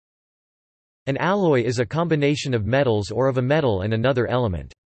An alloy is a combination of metals or of a metal and another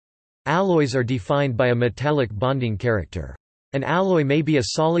element. Alloys are defined by a metallic bonding character. An alloy may be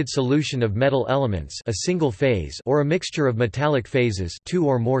a solid solution of metal elements, a single phase, or a mixture of metallic phases, two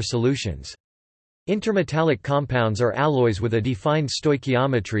or more solutions. Intermetallic compounds are alloys with a defined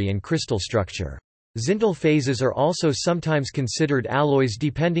stoichiometry and crystal structure. Zintal phases are also sometimes considered alloys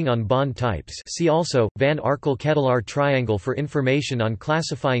depending on bond types. See also, Van Arkel-Ketelaar triangle for information on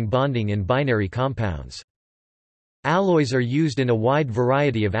classifying bonding in binary compounds. Alloys are used in a wide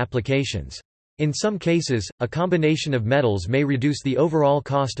variety of applications. In some cases, a combination of metals may reduce the overall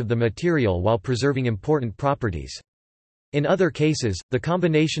cost of the material while preserving important properties. In other cases, the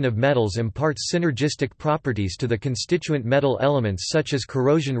combination of metals imparts synergistic properties to the constituent metal elements such as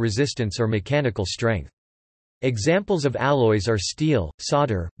corrosion resistance or mechanical strength. Examples of alloys are steel,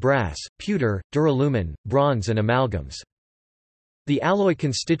 solder, brass, pewter, duralumin, bronze and amalgams. The alloy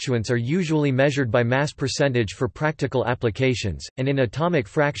constituents are usually measured by mass percentage for practical applications, and in atomic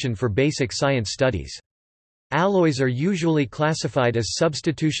fraction for basic science studies. Alloys are usually classified as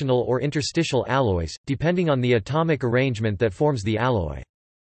substitutional or interstitial alloys, depending on the atomic arrangement that forms the alloy.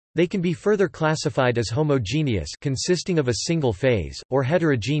 They can be further classified as homogeneous, consisting of a single phase, or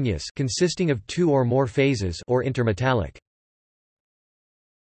heterogeneous, consisting of two or more phases, or intermetallic.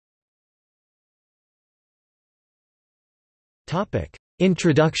 Topic: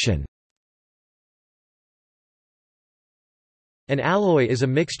 Introduction. An alloy is a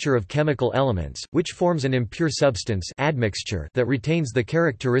mixture of chemical elements, which forms an impure substance admixture that retains the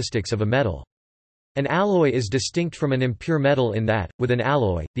characteristics of a metal. An alloy is distinct from an impure metal in that, with an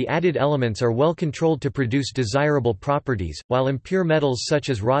alloy, the added elements are well controlled to produce desirable properties, while impure metals such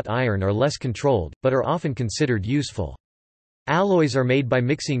as wrought iron are less controlled, but are often considered useful. Alloys are made by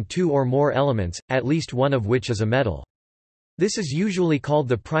mixing two or more elements, at least one of which is a metal. This is usually called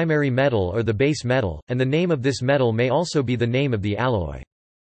the primary metal or the base metal, and the name of this metal may also be the name of the alloy.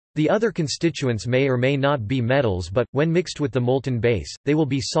 The other constituents may or may not be metals, but, when mixed with the molten base, they will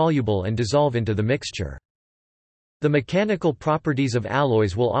be soluble and dissolve into the mixture. The mechanical properties of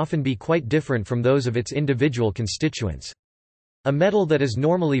alloys will often be quite different from those of its individual constituents. A metal that is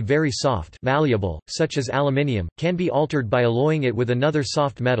normally very soft, malleable, such as aluminium, can be altered by alloying it with another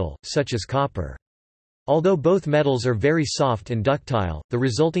soft metal, such as copper. Although both metals are very soft and ductile, the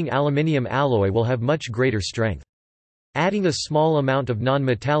resulting aluminium alloy will have much greater strength. Adding a small amount of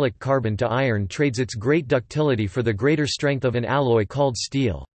non-metallic carbon to iron trades its great ductility for the greater strength of an alloy called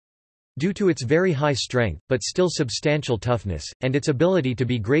steel. Due to its very high strength, but still substantial toughness, and its ability to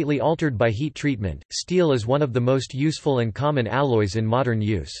be greatly altered by heat treatment, steel is one of the most useful and common alloys in modern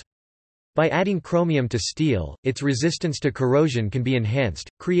use. By adding chromium to steel, its resistance to corrosion can be enhanced,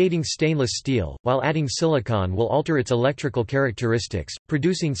 creating stainless steel, while adding silicon will alter its electrical characteristics,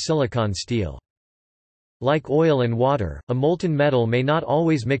 producing silicon steel. Like oil and water, a molten metal may not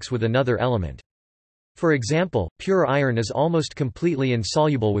always mix with another element. For example, pure iron is almost completely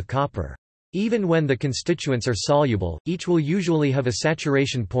insoluble with copper. Even when the constituents are soluble, each will usually have a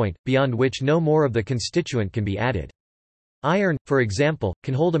saturation point, beyond which no more of the constituent can be added. Iron, for example,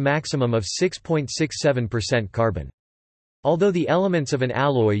 can hold a maximum of 6.67% carbon. Although the elements of an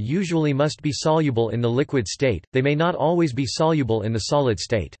alloy usually must be soluble in the liquid state, they may not always be soluble in the solid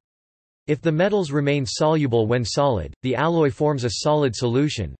state. If the metals remain soluble when solid, the alloy forms a solid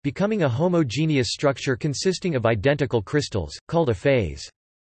solution, becoming a homogeneous structure consisting of identical crystals, called a phase.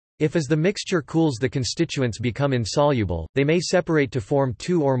 If as the mixture cools the constituents become insoluble, they may separate to form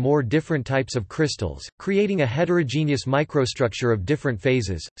two or more different types of crystals, creating a heterogeneous microstructure of different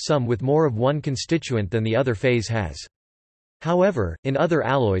phases, some with more of one constituent than the other phase has. However, in other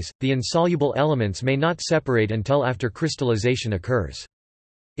alloys, the insoluble elements may not separate until after crystallization occurs.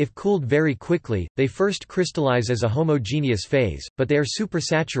 If cooled very quickly, they first crystallize as a homogeneous phase, but they are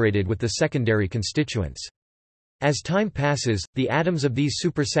supersaturated with the secondary constituents. As time passes, the atoms of these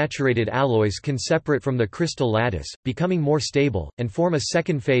supersaturated alloys can separate from the crystal lattice, becoming more stable, and form a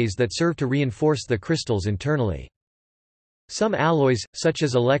second phase that serve to reinforce the crystals internally. Some alloys, such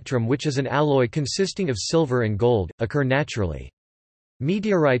as electrum, which is an alloy consisting of silver and gold, occur naturally.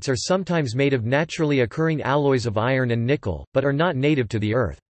 Meteorites are sometimes made of naturally occurring alloys of iron and nickel, but are not native to the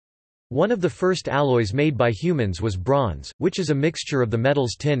Earth. One of the first alloys made by humans was bronze, which is a mixture of the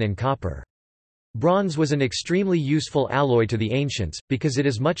metals tin and copper. Bronze was an extremely useful alloy to the ancients, because it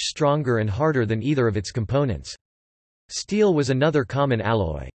is much stronger and harder than either of its components. Steel was another common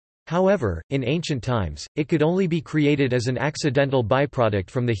alloy. However, in ancient times, it could only be created as an accidental byproduct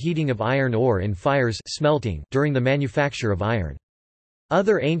from the heating of iron ore in fires smelting during the manufacture of iron.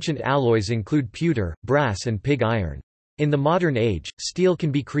 Other ancient alloys include pewter, brass and pig iron. In the modern age, steel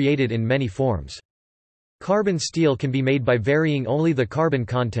can be created in many forms. Carbon steel can be made by varying only the carbon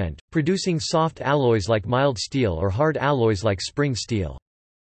content, producing soft alloys like mild steel or hard alloys like spring steel.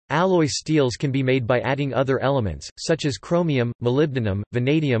 Alloy steels can be made by adding other elements, such as chromium, molybdenum,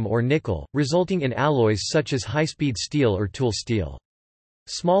 vanadium or nickel, resulting in alloys such as high-speed steel or tool steel.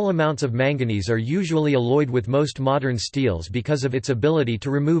 Small amounts of manganese are usually alloyed with most modern steels because of its ability to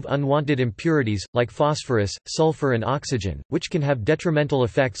remove unwanted impurities, like phosphorus, sulfur and oxygen, which can have detrimental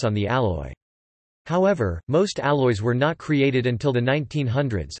effects on the alloy. However, most alloys were not created until the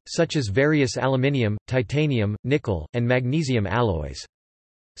 1900s, such as various aluminium, titanium, nickel, and magnesium alloys.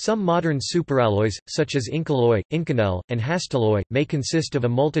 Some modern superalloys, such as Inkalloy, Inconel, and Hastelloy, may consist of a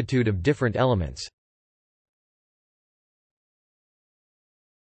multitude of different elements.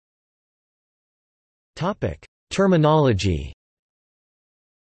 Terminology.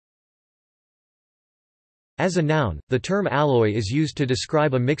 As a noun, the term alloy is used to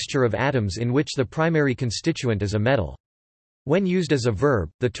describe a mixture of atoms in which the primary constituent is a metal. When used as a verb,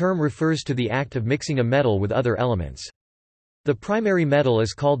 the term refers to the act of mixing a metal with other elements. The primary metal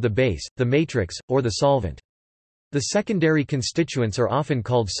is called the base, the matrix, or the solvent. The secondary constituents are often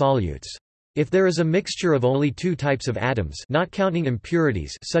called solutes. If there is a mixture of only two types of atoms, not counting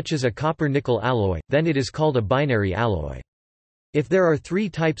impurities, such as a copper-nickel alloy, then it is called a binary alloy. If there are three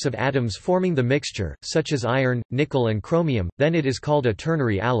types of atoms forming the mixture, such as iron, nickel and chromium, then it is called a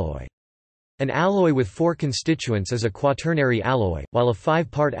ternary alloy. An alloy with four constituents is a quaternary alloy, while a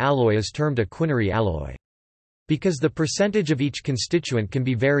five-part alloy is termed a quinary alloy. Because the percentage of each constituent can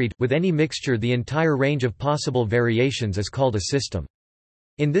be varied, with any mixture the entire range of possible variations is called a system.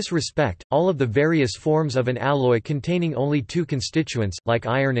 In this respect, all of the various forms of an alloy containing only two constituents, like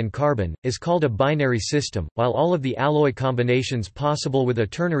iron and carbon, is called a binary system, while all of the alloy combinations possible with a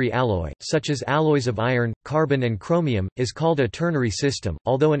ternary alloy, such as alloys of iron, carbon and chromium, is called a ternary system.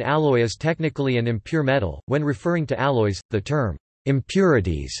 Although an alloy is technically an impure metal, when referring to alloys, the term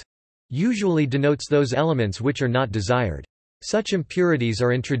impurities usually denotes those elements which are not desired. Such impurities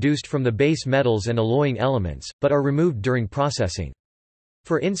are introduced from the base metals and alloying elements, but are removed during processing.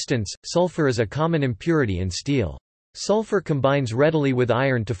 For instance, sulfur is a common impurity in steel. Sulfur combines readily with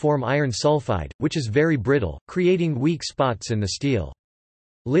iron to form iron sulfide, which is very brittle, creating weak spots in the steel.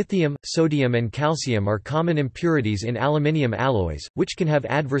 Lithium, sodium and calcium are common impurities in aluminium alloys, which can have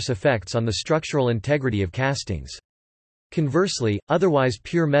adverse effects on the structural integrity of castings. Conversely, otherwise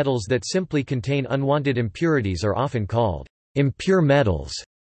pure metals that simply contain unwanted impurities are often called impure metals,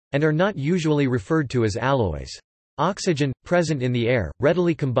 and are not usually referred to as alloys. Oxygen, present in the air,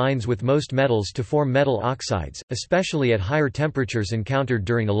 readily combines with most metals to form metal oxides, especially at higher temperatures encountered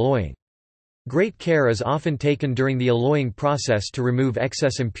during alloying. Great care is often taken during the alloying process to remove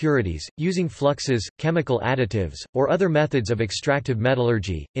excess impurities, using fluxes, chemical additives, or other methods of extractive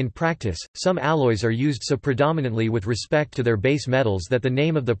metallurgy. In practice, some alloys are used so predominantly with respect to their base metals that the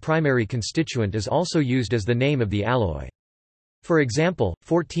name of the primary constituent is also used as the name of the alloy. For example,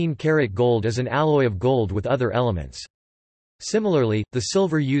 14-karat gold is an alloy of gold with other elements. Similarly, the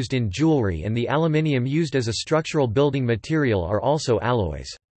silver used in jewelry and the aluminium used as a structural building material are also alloys.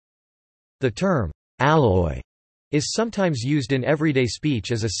 The term, alloy, is sometimes used in everyday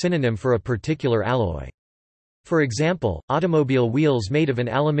speech as a synonym for a particular alloy. For example, automobile wheels made of an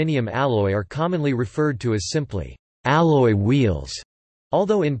aluminium alloy are commonly referred to as simply, alloy wheels,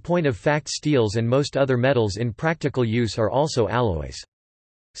 although in point of fact steels and most other metals in practical use are also alloys.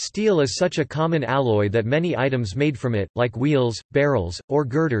 Steel is such a common alloy that many items made from it, like wheels, barrels, or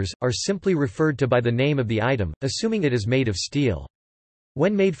girders, are simply referred to by the name of the item, assuming it is made of steel.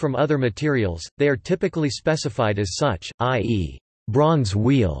 When made from other materials, they are typically specified as such, i.e., bronze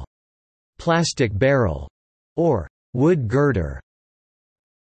wheel, plastic barrel, or wood girder.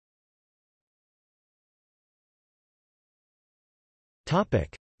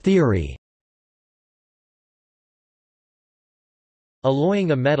 Theory.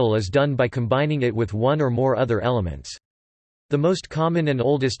 Alloying a metal is done by combining it with one or more other elements. The most common and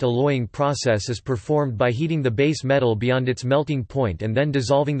oldest alloying process is performed by heating the base metal beyond its melting point and then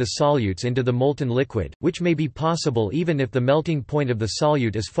dissolving the solutes into the molten liquid, which may be possible even if the melting point of the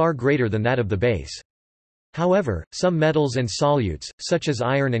solute is far greater than that of the base. However, some metals and solutes, such as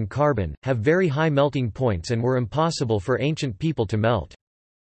iron and carbon, have very high melting points and were impossible for ancient people to melt.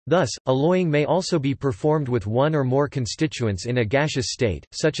 Thus, alloying may also be performed with one or more constituents in a gaseous state,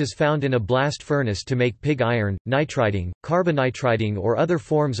 such as found in a blast furnace to make pig iron, nitriding, carbonitriding or other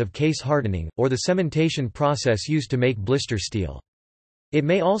forms of case hardening, or the cementation process used to make blister steel. It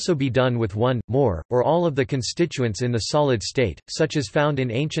may also be done with one, more, or all of the constituents in the solid state, such as found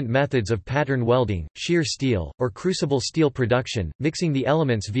in ancient methods of pattern welding, shear steel, or crucible steel production, mixing the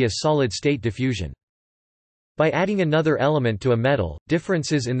elements via solid-state diffusion. By adding another element to a metal,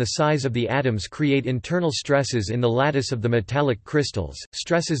 differences in the size of the atoms create internal stresses in the lattice of the metallic crystals,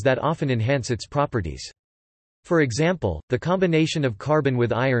 stresses that often enhance its properties. For example, the combination of carbon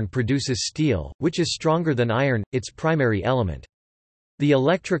with iron produces steel, which is stronger than iron, its primary element. The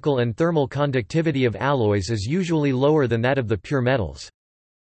electrical and thermal conductivity of alloys is usually lower than that of the pure metals.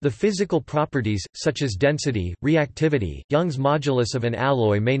 The physical properties, such as density, reactivity, Young's modulus of an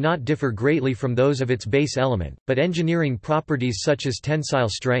alloy may not differ greatly from those of its base element, but engineering properties such as tensile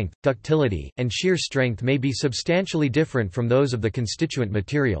strength, ductility, and shear strength may be substantially different from those of the constituent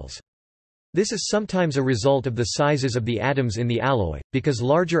materials. This is sometimes a result of the sizes of the atoms in the alloy, because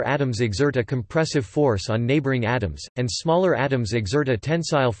larger atoms exert a compressive force on neighboring atoms, and smaller atoms exert a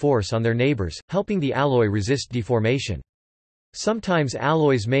tensile force on their neighbors, helping the alloy resist deformation. Sometimes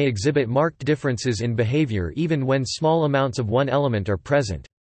alloys may exhibit marked differences in behavior even when small amounts of one element are present.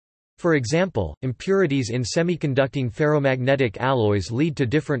 For example, impurities in semiconducting ferromagnetic alloys lead to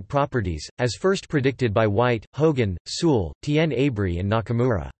different properties, as first predicted by White, Hogan, Sewell, Tien-Abry and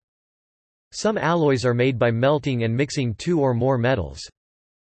Nakamura. Some alloys are made by melting and mixing two or more metals.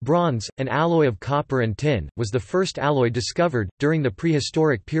 Bronze, an alloy of copper and tin, was the first alloy discovered, during the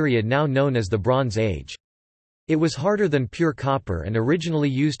prehistoric period now known as the Bronze Age. It was harder than pure copper and originally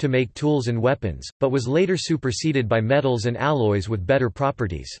used to make tools and weapons, but was later superseded by metals and alloys with better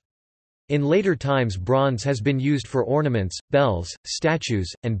properties. In later times bronze has been used for ornaments, bells, statues,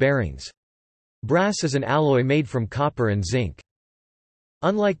 and bearings. Brass is an alloy made from copper and zinc.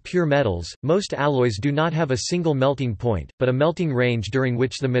 Unlike pure metals, most alloys do not have a single melting point, but a melting range during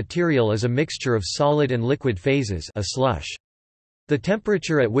which the material is a mixture of solid and liquid phases, a slush. The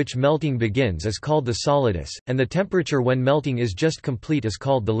temperature at which melting begins is called the solidus, and the temperature when melting is just complete is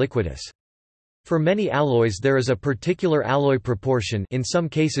called the liquidus. For many alloys there is a particular alloy proportion, in some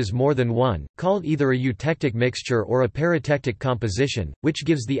cases more than one, called either a eutectic mixture or a paratectic composition, which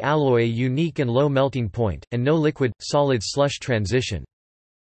gives the alloy a unique and low melting point, and no liquid-solid slush transition.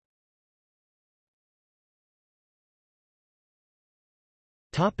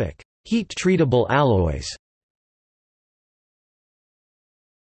 Heat-treatable alloys.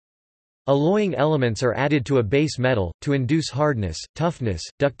 Alloying elements are added to a base metal, to induce hardness, toughness,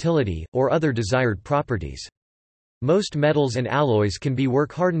 ductility, or other desired properties. Most metals and alloys can be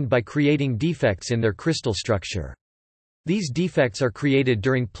work-hardened by creating defects in their crystal structure. These defects are created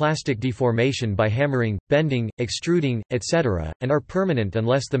during plastic deformation by hammering, bending, extruding, etc., and are permanent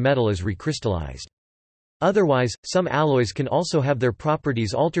unless the metal is recrystallized. Otherwise, some alloys can also have their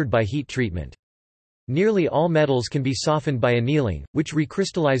properties altered by heat treatment. Nearly all metals can be softened by annealing, which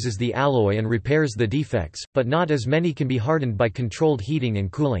recrystallizes the alloy and repairs the defects, but not as many can be hardened by controlled heating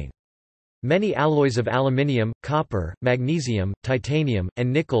and cooling. Many alloys of aluminium, copper, magnesium, titanium,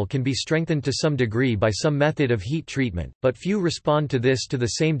 and nickel can be strengthened to some degree by some method of heat treatment, but few respond to this to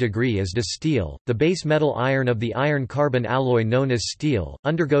the same degree as does steel. The base metal iron of the iron-carbon alloy known as steel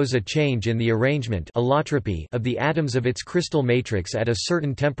undergoes a change in the arrangement allotropy of the atoms of its crystal matrix at a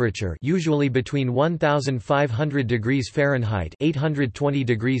certain temperature, usually between 1500 degrees Fahrenheit (820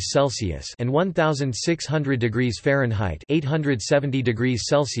 degrees Celsius) and 1600 degrees Fahrenheit (870 degrees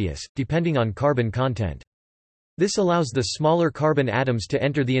Celsius), depending on carbon content. This allows the smaller carbon atoms to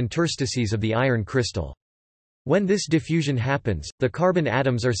enter the interstices of the iron crystal. When this diffusion happens, the carbon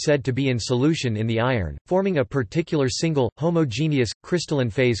atoms are said to be in solution in the iron, forming a particular single, homogeneous, crystalline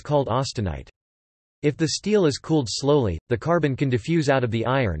phase called austenite. If the steel is cooled slowly, the carbon can diffuse out of the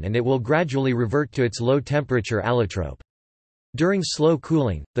iron and it will gradually revert to its low-temperature allotrope. During slow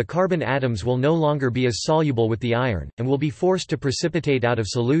cooling, the carbon atoms will no longer be as soluble with the iron, and will be forced to precipitate out of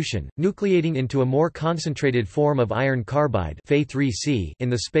solution, nucleating into a more concentrated form of iron carbide Fe3C in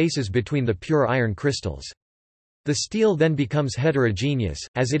the spaces between the pure iron crystals. The steel then becomes heterogeneous,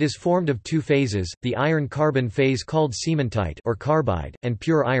 as it is formed of two phases, the iron-carbon phase called cementite or carbide, and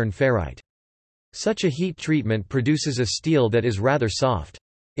pure iron ferrite. Such a heat treatment produces a steel that is rather soft.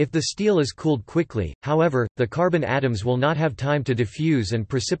 If the steel is cooled quickly, however, the carbon atoms will not have time to diffuse and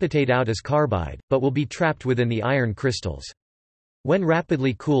precipitate out as carbide, but will be trapped within the iron crystals. When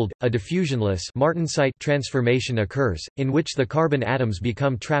rapidly cooled, a diffusionless martensite transformation occurs, in which the carbon atoms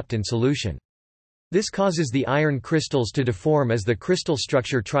become trapped in solution. This causes the iron crystals to deform as the crystal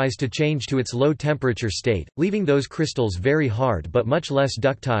structure tries to change to its low-temperature state, leaving those crystals very hard but much less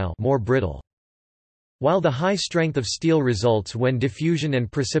ductile, more brittle. While the high strength of steel results when diffusion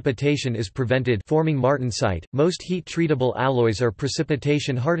and precipitation is prevented, forming martensite, most heat-treatable alloys are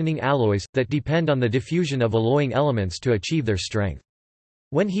precipitation-hardening alloys, that depend on the diffusion of alloying elements to achieve their strength.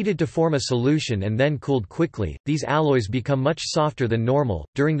 When heated to form a solution and then cooled quickly, these alloys become much softer than normal,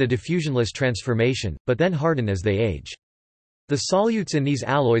 during the diffusionless transformation, but then harden as they age. The solutes in these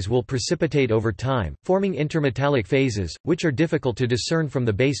alloys will precipitate over time, forming intermetallic phases, which are difficult to discern from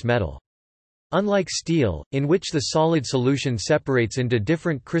the base metal. Unlike steel, in which the solid solution separates into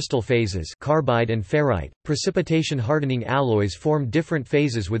different crystal phases, carbide and ferrite, precipitation-hardening alloys form different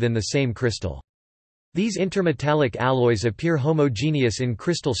phases within the same crystal. These intermetallic alloys appear homogeneous in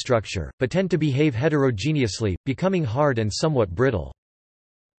crystal structure, but tend to behave heterogeneously, becoming hard and somewhat brittle.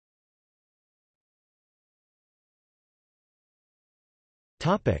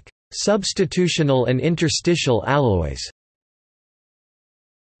 Substitutional and interstitial alloys.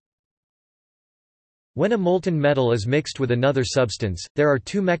 When a molten metal is mixed with another substance, there are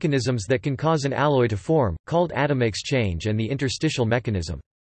two mechanisms that can cause an alloy to form, called atom exchange and the interstitial mechanism.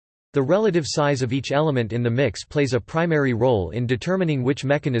 The relative size of each element in the mix plays a primary role in determining which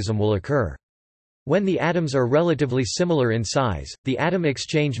mechanism will occur. When the atoms are relatively similar in size, the atom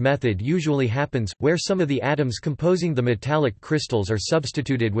exchange method usually happens, where some of the atoms composing the metallic crystals are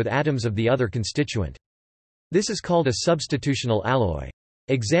substituted with atoms of the other constituent. This is called a substitutional alloy.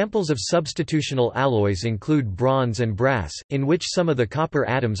 Examples of substitutional alloys include bronze and brass, in which some of the copper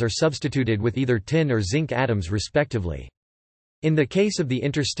atoms are substituted with either tin or zinc atoms respectively. In the case of the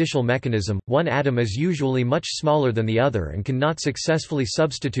interstitial mechanism, one atom is usually much smaller than the other and cannot successfully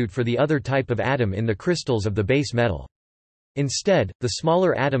substitute for the other type of atom in the crystals of the base metal. Instead, the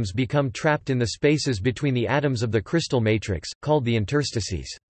smaller atoms become trapped in the spaces between the atoms of the crystal matrix, called the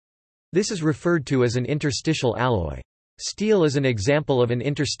interstices. This is referred to as an interstitial alloy. Steel is an example of an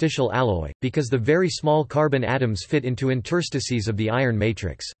interstitial alloy, because the very small carbon atoms fit into interstices of the iron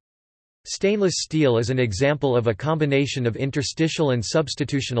matrix. Stainless steel is an example of a combination of interstitial and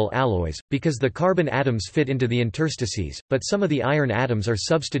substitutional alloys, because the carbon atoms fit into the interstices, but some of the iron atoms are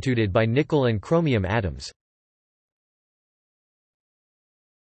substituted by nickel and chromium atoms.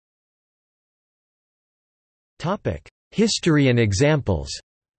 History and examples.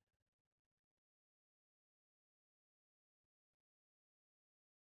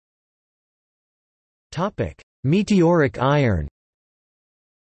 Meteoric iron.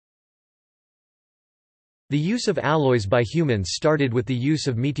 The use of alloys by humans started with the use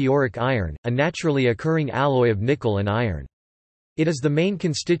of meteoric iron, a naturally occurring alloy of nickel and iron. It is the main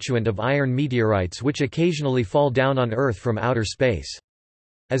constituent of iron meteorites which occasionally fall down on Earth from outer space.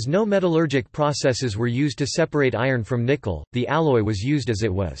 As no metallurgic processes were used to separate iron from nickel, the alloy was used as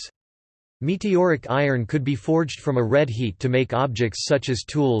it was. Meteoric iron could be forged from a red heat to make objects such as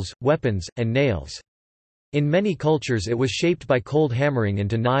tools, weapons, and nails. In many cultures it was shaped by cold hammering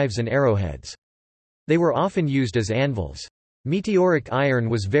into knives and arrowheads. They were often used as anvils. Meteoric iron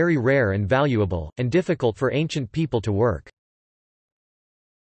was very rare and valuable, and difficult for ancient people to work.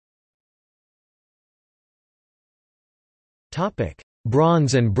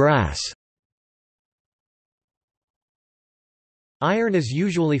 Bronze and brass. Iron is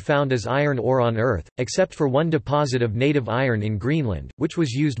usually found as iron ore on Earth, except for one deposit of native iron in Greenland, which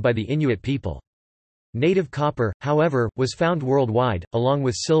was used by the Inuit people. Native copper, however, was found worldwide, along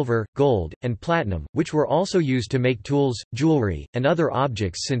with silver, gold, and platinum, which were also used to make tools, jewelry, and other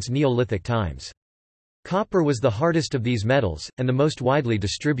objects since Neolithic times. Copper was the hardest of these metals, and the most widely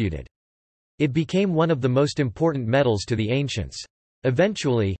distributed. It became one of the most important metals to the ancients.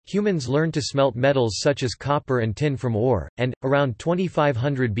 Eventually, humans learned to smelt metals such as copper and tin from ore, and, around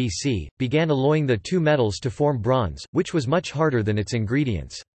 2500 BC, began alloying the two metals to form bronze, which was much harder than its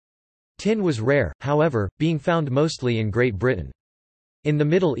ingredients. Tin was rare, however, being found mostly in Great Britain. In the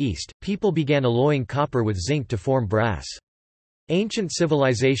Middle East, people began alloying copper with zinc to form brass. Ancient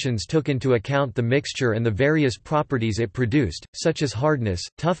civilizations took into account the mixture and the various properties it produced, such as hardness,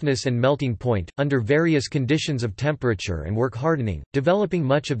 toughness and melting point, under various conditions of temperature and work hardening, developing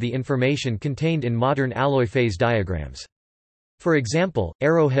much of the information contained in modern alloy phase diagrams. For example,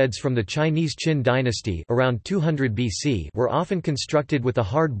 arrowheads from the Chinese Qin dynasty around 200 BC were often constructed with a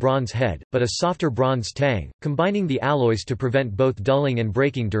hard bronze head, but a softer bronze tang, combining the alloys to prevent both dulling and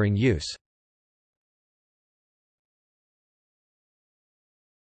breaking during use.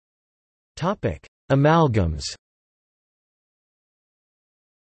 Amalgams.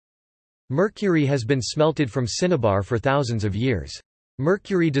 Mercury has been smelted from cinnabar for thousands of years.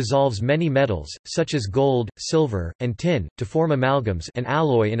 Mercury dissolves many metals, such as gold, silver, and tin, to form amalgams, an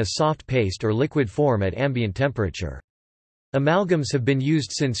alloy in a soft paste or liquid form at ambient temperature. Amalgams have been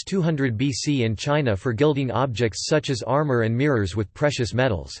used since 200 BC in China for gilding objects such as armor and mirrors with precious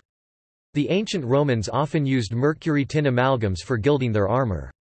metals. The ancient Romans often used mercury-tin amalgams for gilding their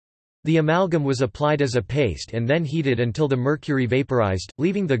armor. The amalgam was applied as a paste and then heated until the mercury vaporized,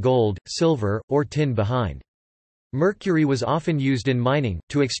 leaving the gold, silver, or tin behind. Mercury was often used in mining,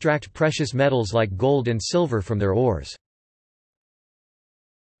 to extract precious metals like gold and silver from their ores.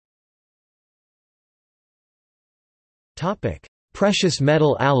 Precious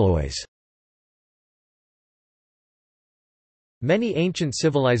metal alloys. Many ancient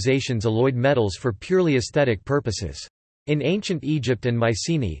civilizations alloyed metals for purely aesthetic purposes. In ancient Egypt and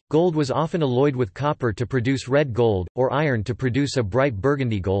Mycenae, gold was often alloyed with copper to produce red gold, or iron to produce a bright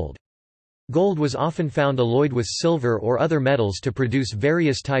burgundy gold. Gold was often found alloyed with silver or other metals to produce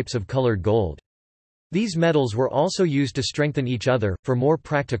various types of colored gold. These metals were also used to strengthen each other, for more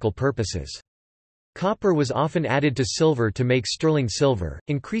practical purposes. Copper was often added to silver to make sterling silver,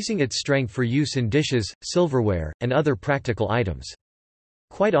 increasing its strength for use in dishes, silverware, and other practical items.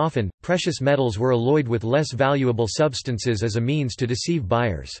 Quite often, precious metals were alloyed with less valuable substances as a means to deceive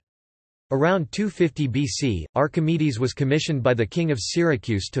buyers. Around 250 BC, Archimedes was commissioned by the king of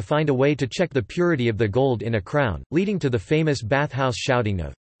Syracuse to find a way to check the purity of the gold in a crown, leading to the famous bathhouse shouting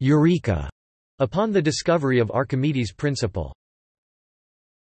of "Eureka!" upon the discovery of Archimedes' principle.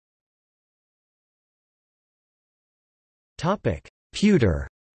 Pewter.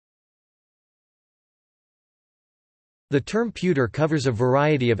 The term pewter covers a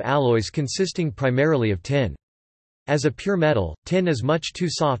variety of alloys consisting primarily of tin. As a pure metal, tin is much too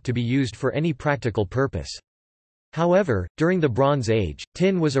soft to be used for any practical purpose. However, during the Bronze Age,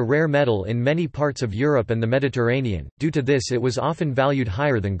 tin was a rare metal in many parts of Europe and the Mediterranean. Due to this, it was often valued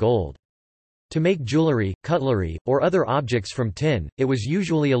higher than gold. To make jewelry, cutlery, or other objects from tin, it was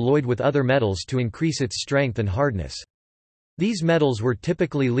usually alloyed with other metals to increase its strength and hardness. These metals were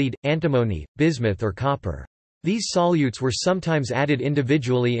typically lead, antimony, bismuth or copper. These solutes were sometimes added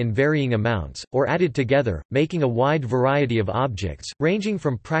individually in varying amounts, or added together, making a wide variety of objects, ranging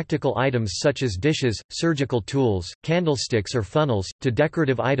from practical items such as dishes, surgical tools, candlesticks or funnels, to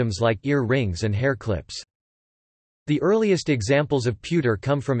decorative items like ear rings and hair clips. The earliest examples of pewter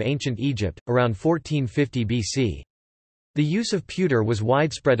come from ancient Egypt, around 1450 BC. The use of pewter was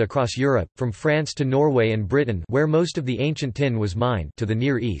widespread across Europe, from France to Norway and Britain, where most of the ancient tin was mined, to the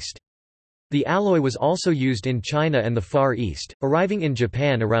Near East. The alloy was also used in China and the Far East, arriving in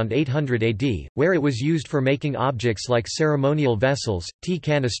Japan around 800 AD, where it was used for making objects like ceremonial vessels, tea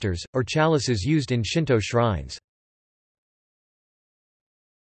canisters, or chalices used in Shinto shrines.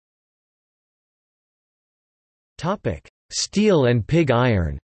 Steel and pig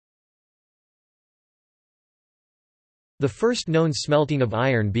iron. The first known smelting of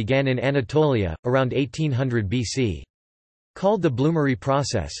iron began in Anatolia, around 1800 BC. Called the bloomery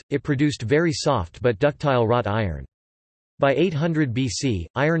process, it produced very soft but ductile wrought iron. By 800 BC,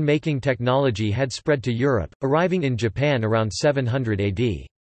 iron-making technology had spread to Europe, arriving in Japan around 700 AD.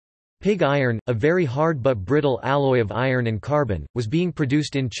 Pig iron, a very hard but brittle alloy of iron and carbon, was being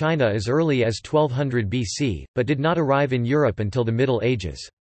produced in China as early as 1200 BC, but did not arrive in Europe until the Middle Ages.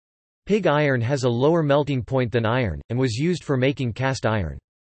 Pig iron has a lower melting point than iron, and was used for making cast iron.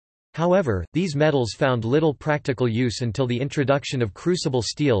 However, these metals found little practical use until the introduction of crucible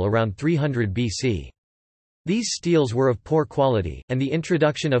steel around 300 BC. These steels were of poor quality, and the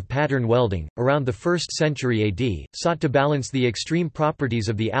introduction of pattern welding, around the 1st century AD, sought to balance the extreme properties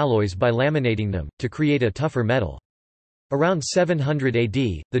of the alloys by laminating them, to create a tougher metal. Around 700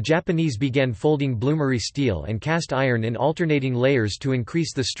 AD, the Japanese began folding bloomery steel and cast iron in alternating layers to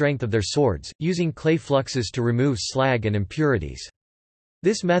increase the strength of their swords, using clay fluxes to remove slag and impurities.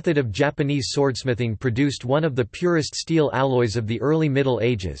 This method of Japanese swordsmithing produced one of the purest steel alloys of the early Middle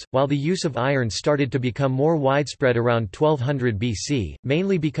Ages, while the use of iron started to become more widespread around 1200 BC,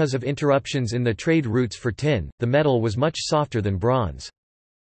 mainly because of interruptions in the trade routes for tin. The metal was much softer than bronze.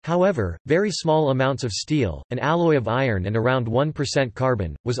 However, very small amounts of steel, an alloy of iron and around 1%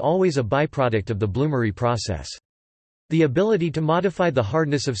 carbon, was always a byproduct of the bloomery process. The ability to modify the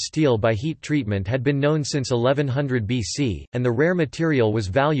hardness of steel by heat treatment had been known since 1100 BC, and the rare material was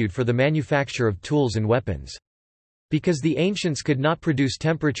valued for the manufacture of tools and weapons. Because the ancients could not produce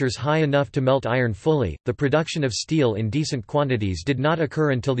temperatures high enough to melt iron fully, the production of steel in decent quantities did not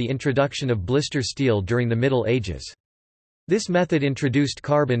occur until the introduction of blister steel during the Middle Ages. This method introduced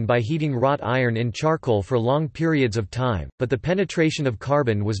carbon by heating wrought iron in charcoal for long periods of time, but the penetration of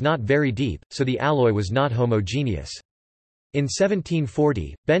carbon was not very deep, so the alloy was not homogeneous. In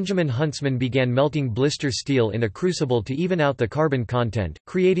 1740, Benjamin Huntsman began melting blister steel in a crucible to even out the carbon content,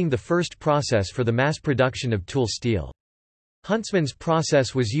 creating the first process for the mass production of tool steel. Huntsman's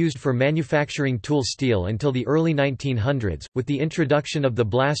process was used for manufacturing tool steel until the early 1900s. With the introduction of the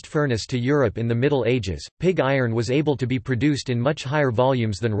blast furnace to Europe in the Middle Ages, pig iron was able to be produced in much higher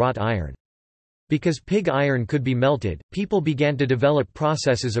volumes than wrought iron. Because pig iron could be melted, people began to develop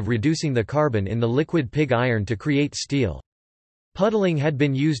processes of reducing the carbon in the liquid pig iron to create steel. Puddling had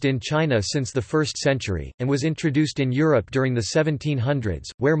been used in China since the 1st century, and was introduced in Europe during the 1700s,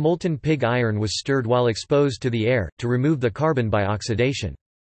 where molten pig iron was stirred while exposed to the air, to remove the carbon by oxidation.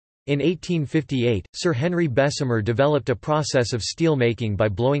 In 1858, Sir Henry Bessemer developed a process of steel making by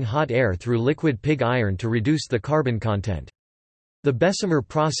blowing hot air through liquid pig iron to reduce the carbon content. The Bessemer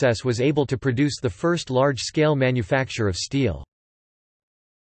process was able to produce the first large-scale manufacture of steel.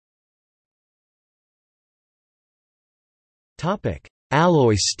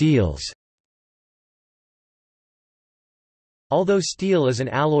 Alloy steels. Although steel is an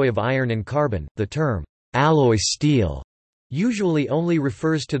alloy of iron and carbon, the term alloy steel usually only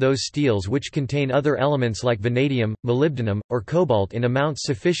refers to those steels which contain other elements like vanadium, molybdenum, or cobalt in amounts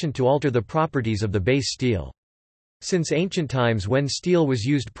sufficient to alter the properties of the base steel. Since ancient times when steel was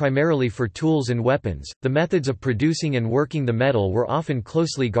used primarily for tools and weapons, the methods of producing and working the metal were often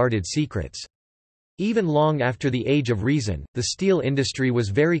closely guarded secrets. Even long after the Age of Reason, the steel industry was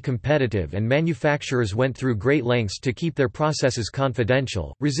very competitive and manufacturers went through great lengths to keep their processes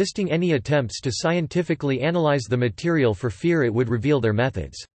confidential, resisting any attempts to scientifically analyze the material for fear it would reveal their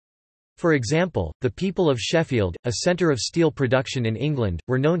methods. For example, the people of Sheffield, a centre of steel production in England,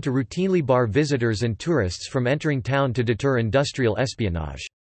 were known to routinely bar visitors and tourists from entering town to deter industrial espionage.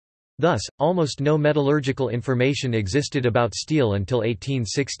 Thus, almost no metallurgical information existed about steel until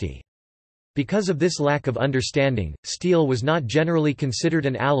 1860. Because of this lack of understanding, steel was not generally considered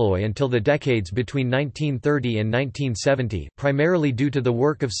an alloy until the decades between 1930 and 1970, primarily due to the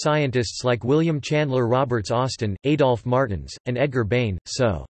work of scientists like William Chandler Roberts Austin, Adolph Martins, and Edgar Bain,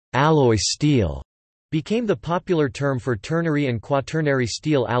 so alloy steel became the popular term for ternary and quaternary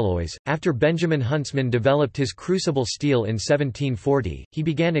steel alloys. After Benjamin Huntsman developed his crucible steel in 1740, he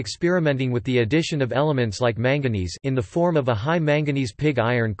began experimenting with the addition of elements like manganese in the form of a high manganese pig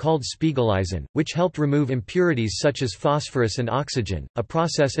iron called Spiegeleisen, which helped remove impurities such as phosphorus and oxygen, a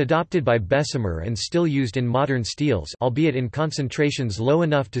process adopted by Bessemer and still used in modern steels, albeit in concentrations low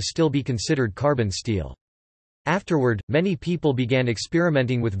enough to still be considered carbon steel. Afterward, many people began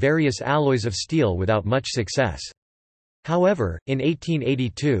experimenting with various alloys of steel without much success. However, in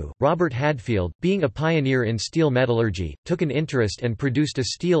 1882, Robert Hadfield, being a pioneer in steel metallurgy, took an interest and produced a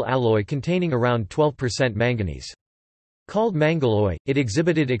steel alloy containing around 12% manganese. Called Mangaloy, it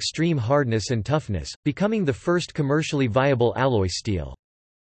exhibited extreme hardness and toughness, becoming the first commercially viable alloy steel.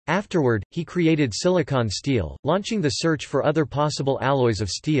 Afterward, he created silicon steel, launching the search for other possible alloys of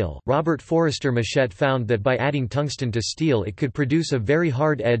steel. Robert Forrester Machette found that by adding tungsten to steel it could produce a very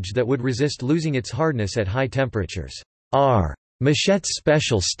hard edge that would resist losing its hardness at high temperatures. Machette's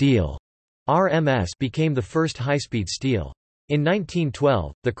special steel (RMS) became the first high-speed steel. In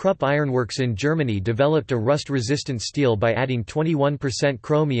 1912, the Krupp Ironworks in Germany developed a rust-resistant steel by adding 21%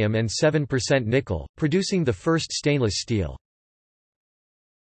 chromium and 7% nickel, producing the first stainless steel.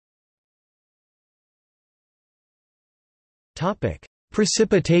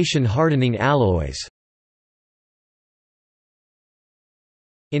 Precipitation-hardening alloys.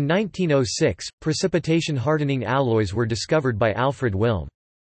 In 1906, precipitation-hardening alloys were discovered by Alfred Wilm.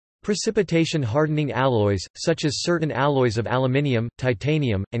 Precipitation-hardening alloys, such as certain alloys of aluminium,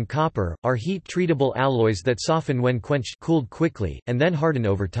 titanium, and copper, are heat-treatable alloys that soften when quenched, cooled quickly, and then harden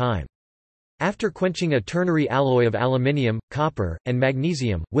over time. After quenching a ternary alloy of aluminium, copper, and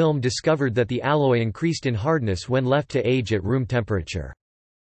magnesium, Wilm discovered that the alloy increased in hardness when left to age at room temperature.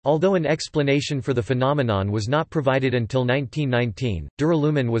 Although an explanation for the phenomenon was not provided until 1919,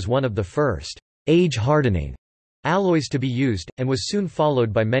 duralumin was one of the first age-hardening alloys to be used, and was soon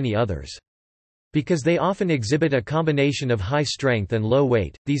followed by many others. Because they often exhibit a combination of high strength and low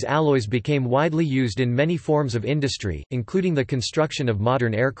weight, these alloys became widely used in many forms of industry, including the construction of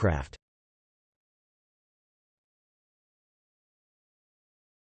modern aircraft.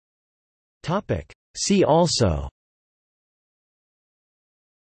 See also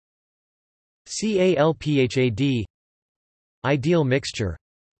CALPHAD, Ideal mixture,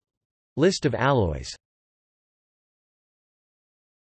 List of alloys.